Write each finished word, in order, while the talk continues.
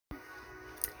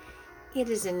It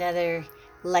is another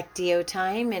Lectio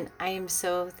time, and I am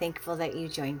so thankful that you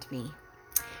joined me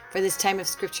for this time of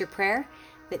scripture prayer,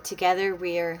 that together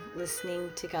we are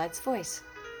listening to God's voice.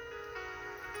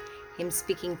 Him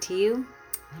speaking to you,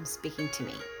 Him speaking to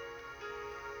me.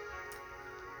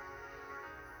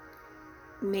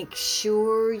 Make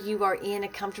sure you are in a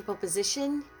comfortable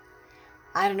position.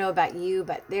 I don't know about you,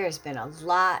 but there's been a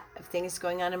lot of things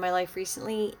going on in my life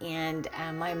recently, and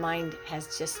my mind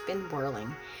has just been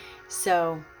whirling.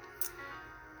 So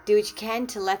do what you can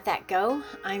to let that go.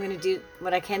 I'm going to do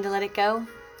what I can to let it go.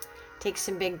 Take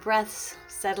some big breaths,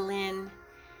 settle in.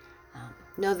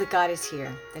 Know that God is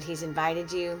here, that He's invited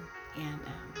you, and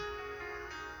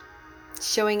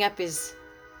showing up is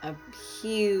a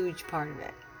huge part of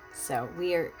it. So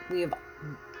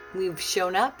we've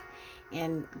shown up,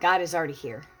 and God is already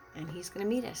here, and He's going to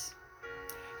meet us.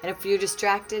 And if you're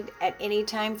distracted at any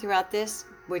time throughout this,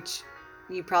 which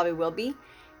you probably will be,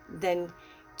 then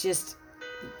just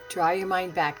draw your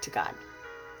mind back to God.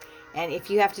 And if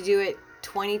you have to do it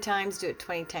 20 times, do it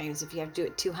 20 times. If you have to do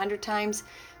it 200 times,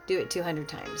 do it 200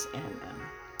 times. And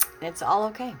it's all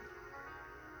okay.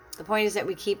 The point is that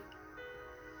we keep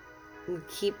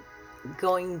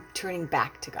turning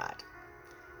back to God,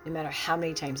 no matter how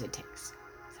many times it takes.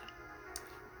 So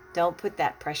don't put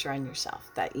that pressure on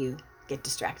yourself that you get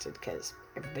distracted, because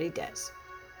everybody does.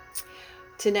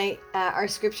 Tonight, our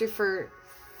scripture for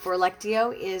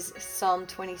Lectio is Psalm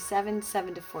 27,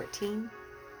 7-14.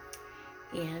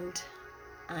 And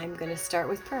I'm going to start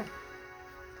with prayer.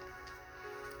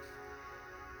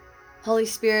 Holy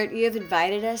Spirit, you have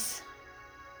invited us,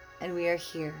 and we are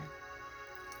here.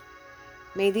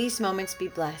 May these moments be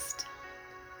blessed.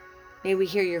 May we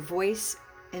hear your voice,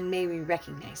 and may we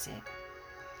recognize it.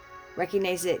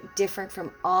 Recognize it different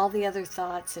from all the other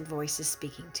thoughts and voices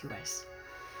speaking to us.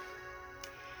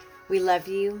 We love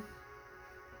you,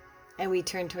 and we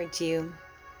turn towards you,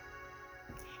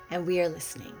 and we are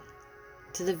listening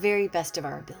to the very best of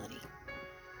our ability.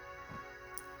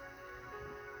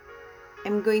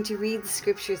 I'm going to read the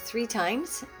scripture 3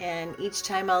 times, and each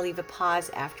time I'll leave a pause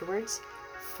afterwards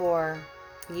for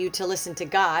you to listen to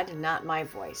God and not my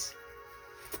voice.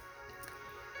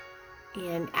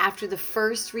 And after the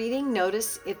first reading,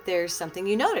 notice if there's something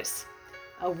you notice,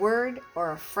 a word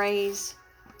or a phrase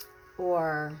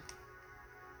or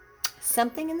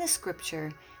something in the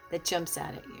scripture that jumps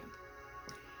out at you.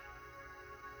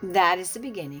 That is the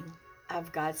beginning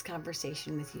of God's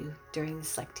conversation with you during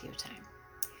this Lectio time.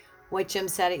 What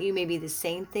jumps out at you may be the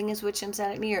same thing as what jumps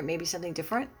out at me, or it may be something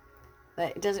different,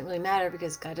 but it doesn't really matter,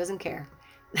 because God doesn't care.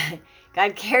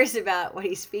 God cares about what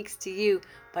He speaks to you,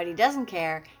 but He doesn't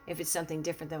care if it's something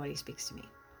different than what He speaks to me,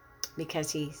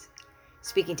 because He's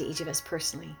speaking to each of us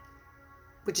personally,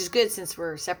 which is good since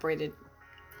we're separated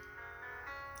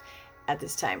at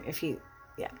this time. It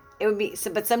would be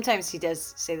so, but sometimes He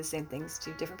does say the same things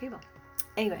to different people.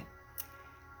 Anyway,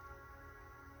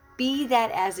 be that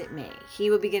as it may, He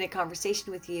will begin a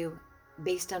conversation with you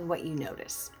based on what you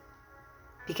notice,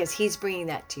 because He's bringing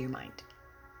that to your mind.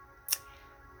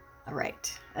 All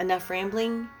right, enough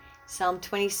rambling. Psalm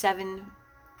 27,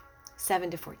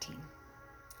 7-14.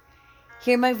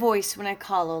 Hear my voice when I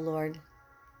call, O Lord.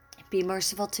 Be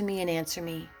merciful to me and answer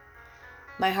me.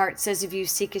 My heart says of you,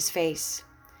 seek His face.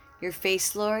 Your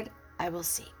face, Lord, I will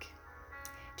seek.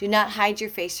 Do not hide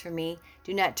your face from me.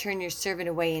 Do not turn your servant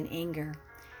away in anger.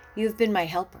 You have been my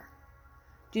helper.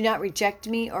 Do not reject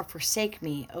me or forsake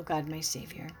me, O God, my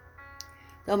Savior.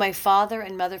 Though my father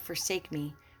and mother forsake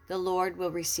me, the Lord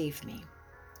will receive me.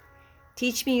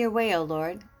 Teach me your way, O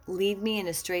Lord. Lead me in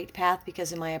a straight path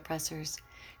because of my oppressors.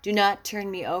 Do not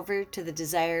turn me over to the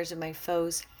desires of my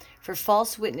foes, for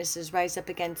false witnesses rise up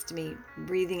against me,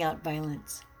 breathing out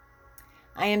violence.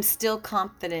 I am still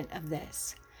confident of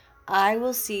this. I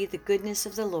will see the goodness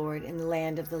of the Lord in the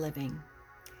land of the living.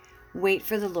 Wait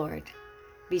for the Lord.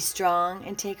 Be strong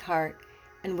and take heart,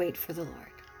 and wait for the Lord.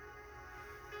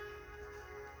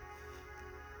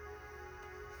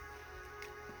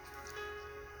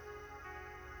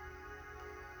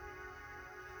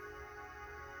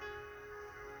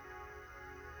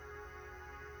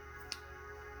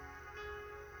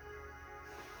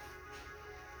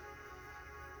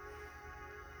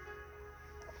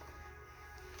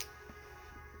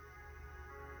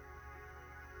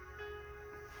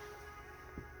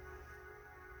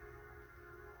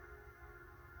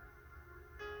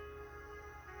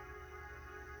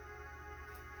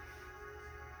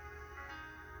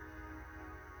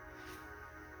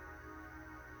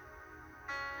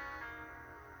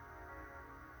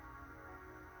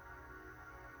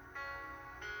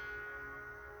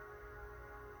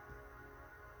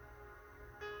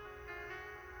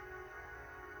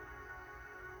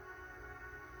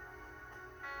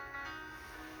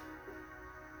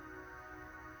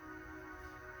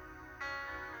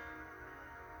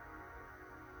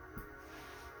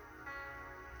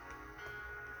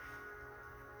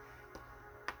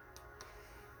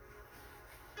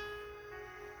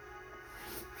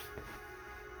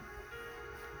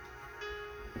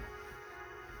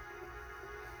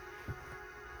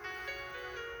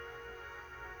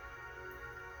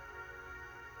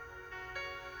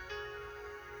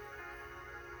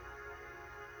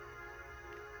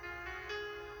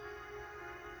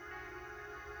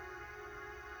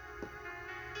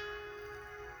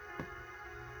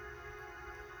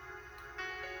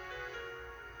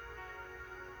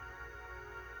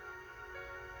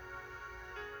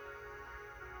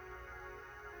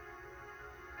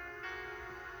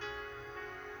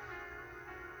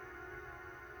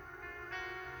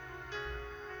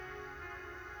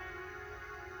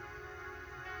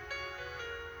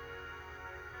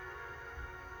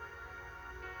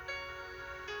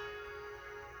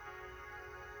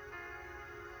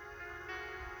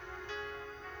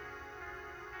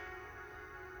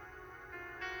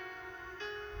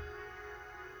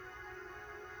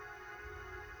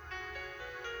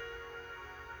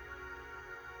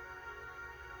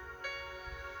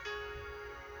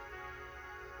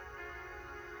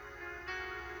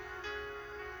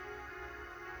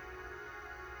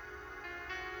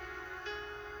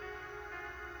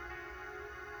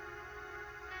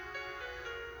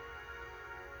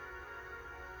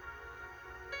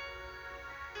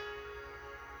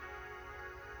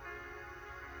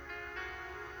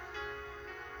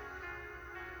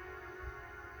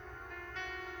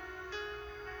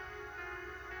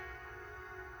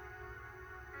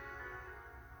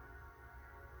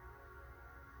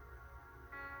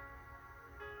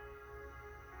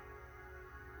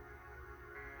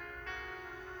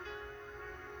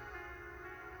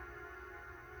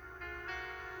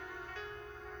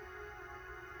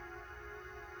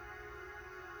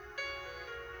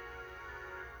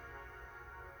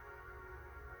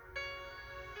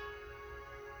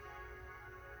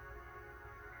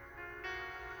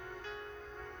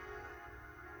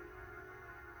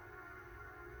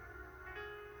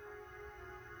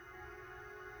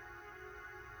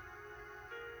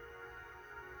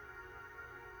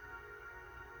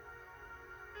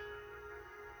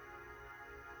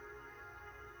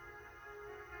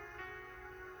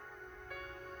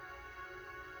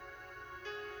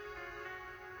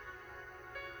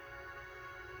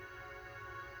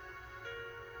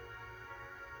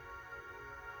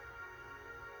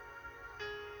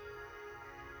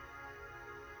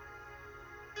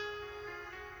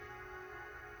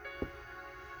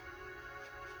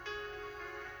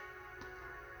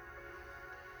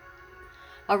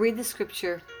 I'll read the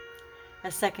scripture a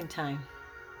second time.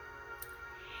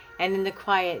 And in the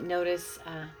quiet, notice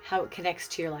how it connects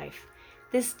to your life.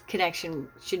 This connection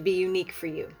should be unique for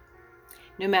you,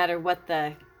 no matter what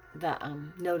the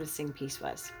noticing piece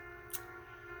was.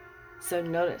 So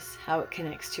notice how it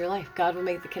connects to your life. God will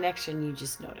make the connection, you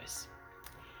just notice.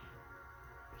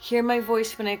 Hear my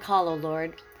voice when I call, O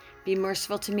Lord. Be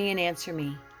merciful to me and answer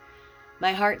me.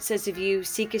 My heart says of you,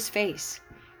 seek his face.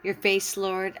 Your face,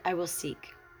 Lord, I will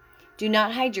seek. Do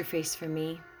not hide your face from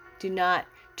me. Do not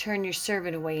turn your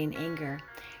servant away in anger.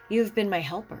 You have been my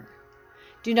helper.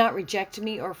 Do not reject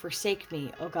me or forsake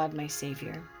me, O God, my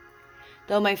Savior.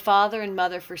 Though my father and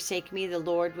mother forsake me, the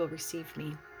Lord will receive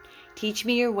me. Teach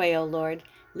me your way, O Lord.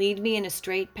 Lead me in a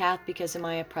straight path because of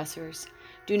my oppressors.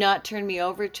 Do not turn me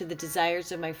over to the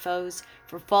desires of my foes,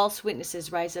 for false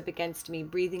witnesses rise up against me,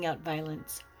 breathing out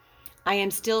violence. I am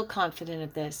still confident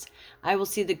of this. I will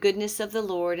see the goodness of the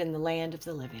Lord in the land of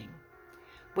the living.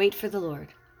 Wait for the Lord.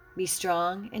 Be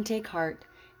strong and take heart,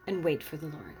 and wait for the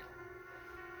Lord.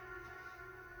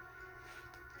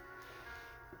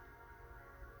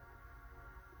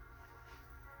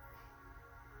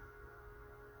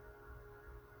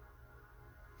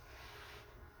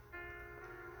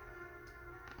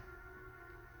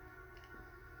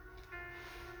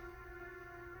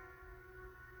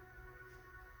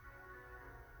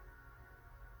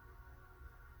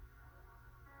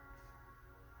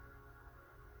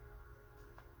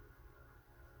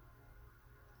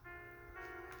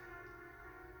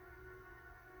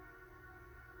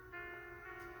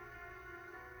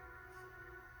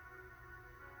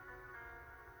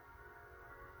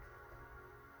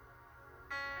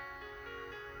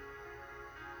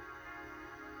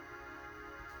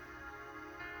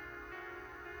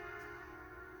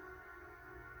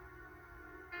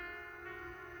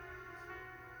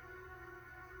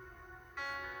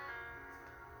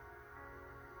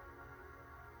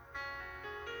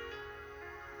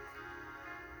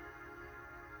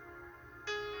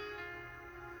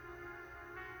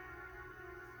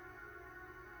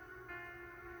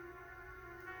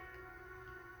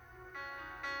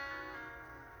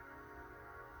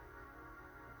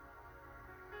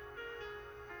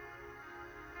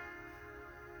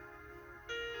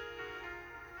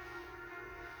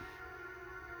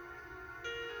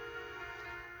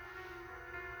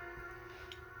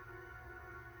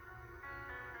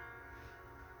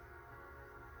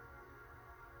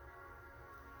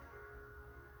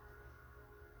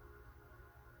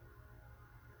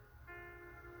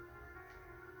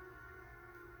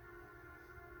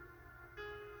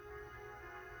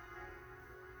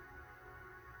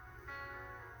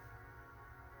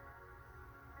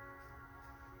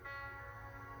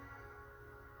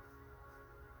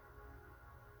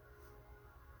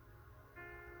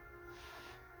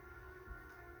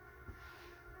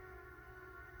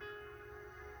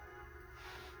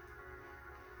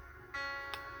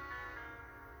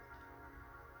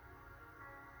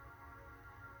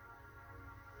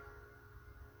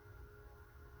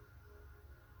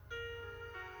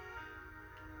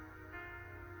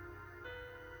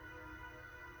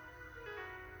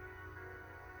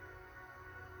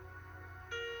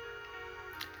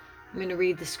 I'm going to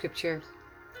read the scripture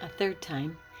a third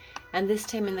time, and this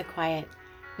time in the quiet,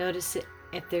 notice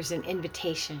if there's an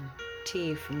invitation to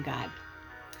you from God.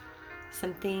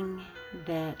 Something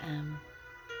that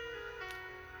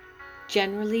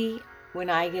generally when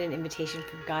I get an invitation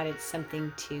from God, it's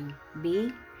something to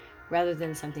be rather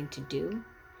than something to do,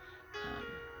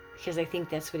 because I think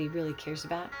that's what he really cares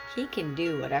about. He can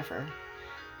do whatever,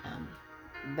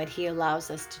 but he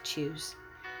allows us to choose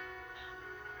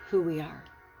who we are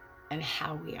and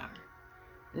how we are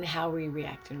and how we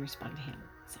react and respond to him.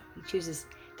 So he chooses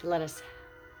to let us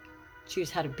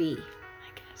choose how to be,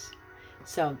 I guess.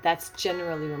 So that's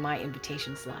generally where my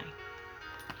invitations lie.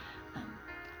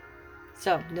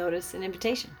 So notice an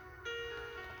invitation.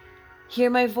 Hear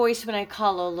my voice when I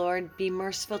call, O Lord. Be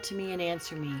merciful to me and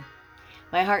answer me.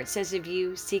 My heart says of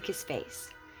you, seek his face.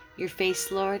 Your face,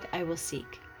 Lord, I will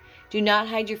seek. Do not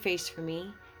hide your face from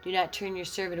me. Do not turn your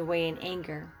servant away in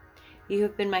anger. You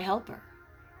have been my helper.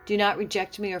 Do not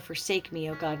reject me or forsake me,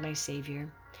 O God, my Savior.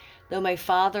 Though my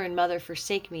father and mother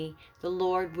forsake me, the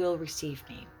Lord will receive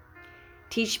me.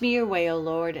 Teach me your way, O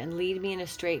Lord, and lead me in a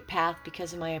straight path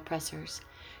because of my oppressors.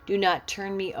 Do not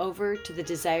turn me over to the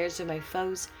desires of my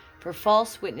foes, for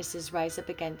false witnesses rise up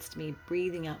against me,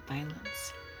 breathing out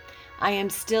violence. I am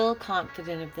still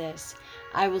confident of this.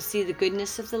 I will see the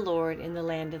goodness of the Lord in the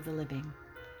land of the living.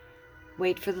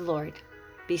 Wait for the Lord.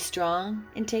 Be strong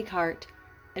and take heart,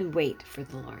 and wait for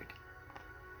the Lord.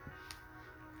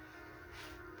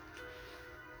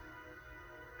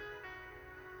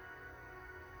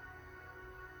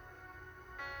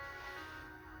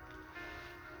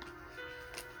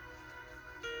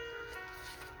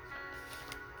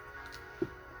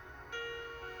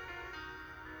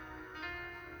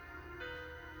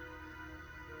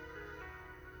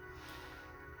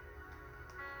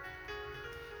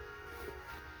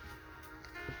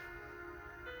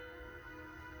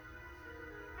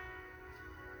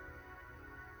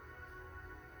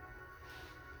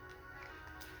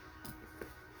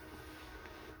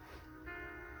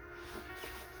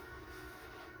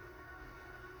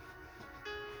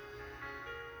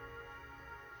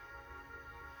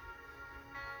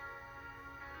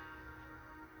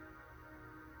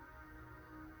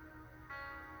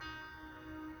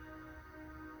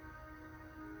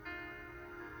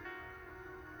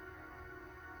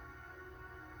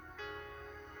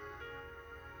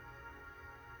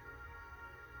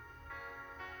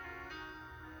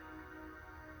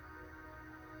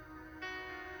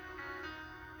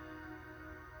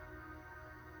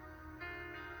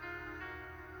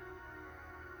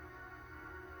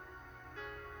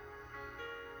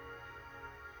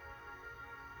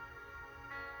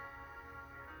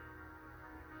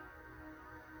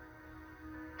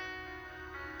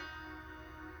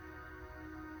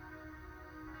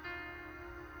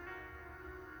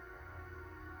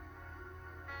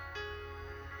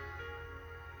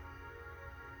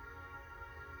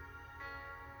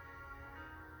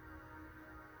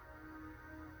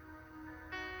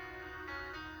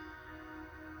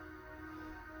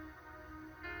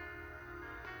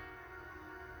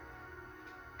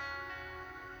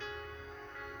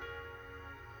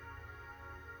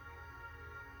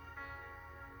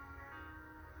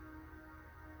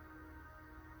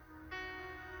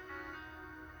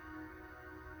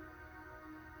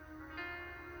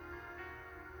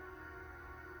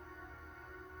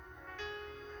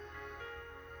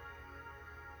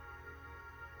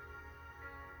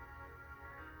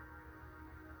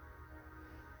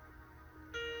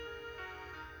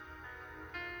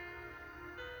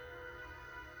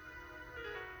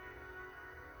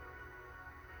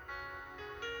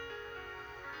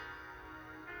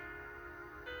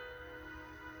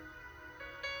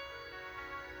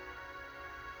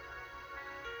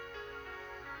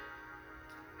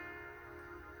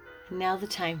 Now the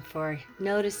time for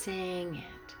noticing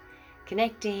and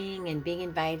connecting and being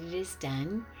invited is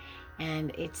done.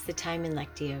 And it's the time in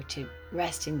Lectio to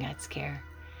rest in God's care.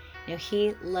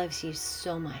 He loves you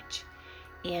so much.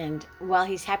 And while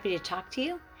he's happy to talk to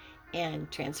you and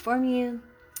transform you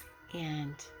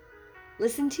and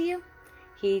listen to you,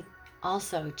 he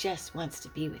also just wants to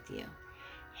be with you.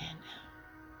 And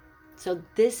so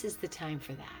this is the time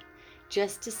for that,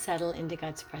 just to settle into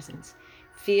God's presence.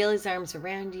 Feel his arms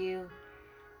around you.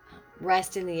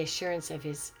 Rest in the assurance of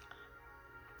his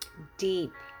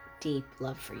deep, deep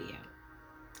love for you.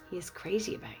 He is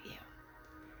crazy about you.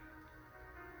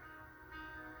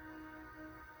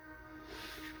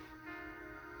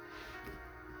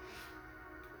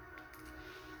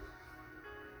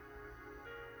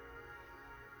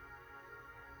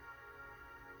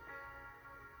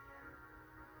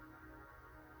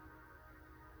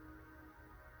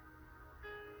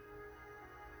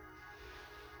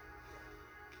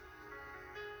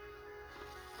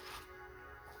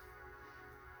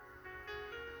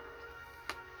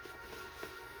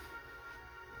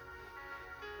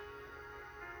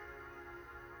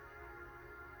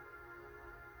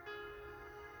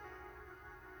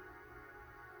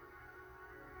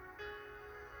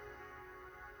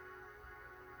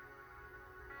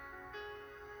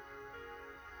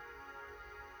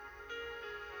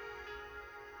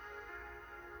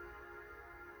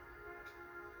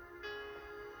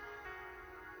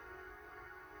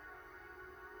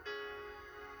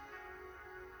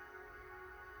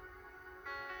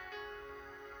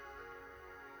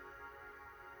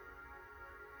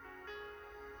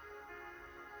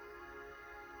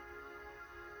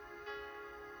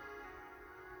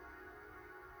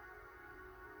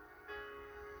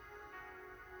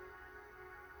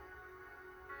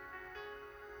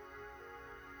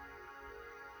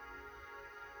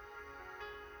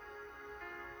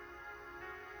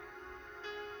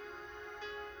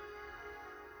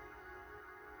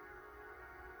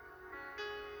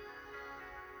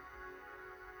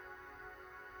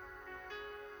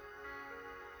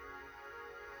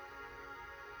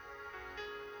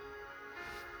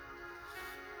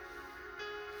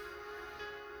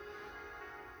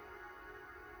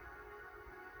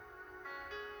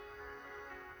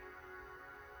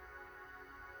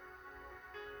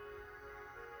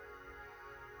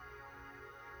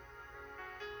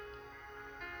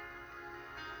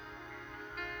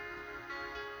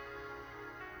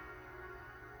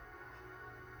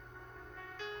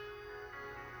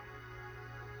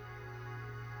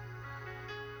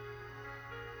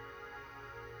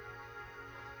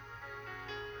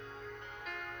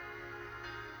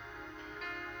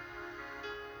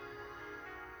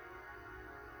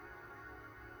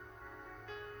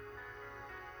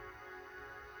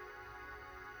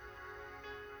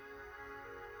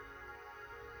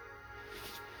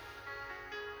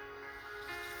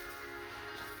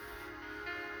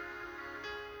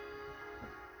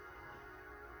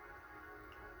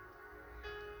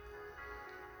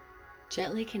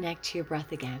 Gently connect to your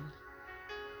breath again,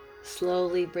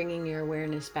 slowly bringing your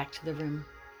awareness back to the room,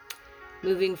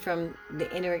 moving from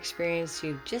the inner experience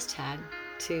you just had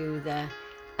to the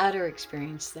outer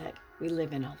experience that we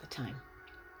live in all the time.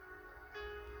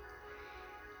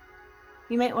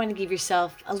 You might want to give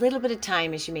yourself a little bit of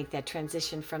time as you make that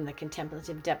transition from the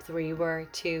contemplative depth where you were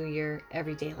to your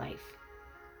everyday life.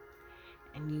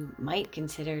 And you might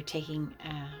consider taking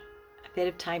a bit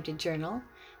of time to journal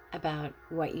about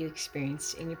what you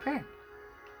experienced in your prayer.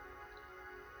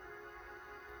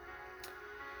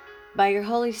 By your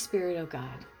Holy Spirit, O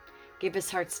God, give us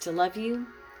hearts to love you,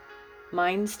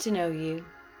 minds to know you,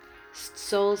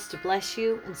 souls to bless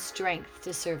you, and strength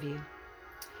to serve you.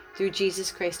 Through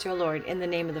Jesus Christ our Lord, in the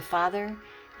name of the Father,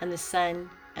 and the Son,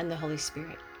 and the Holy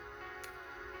Spirit.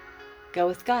 Go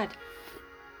with God.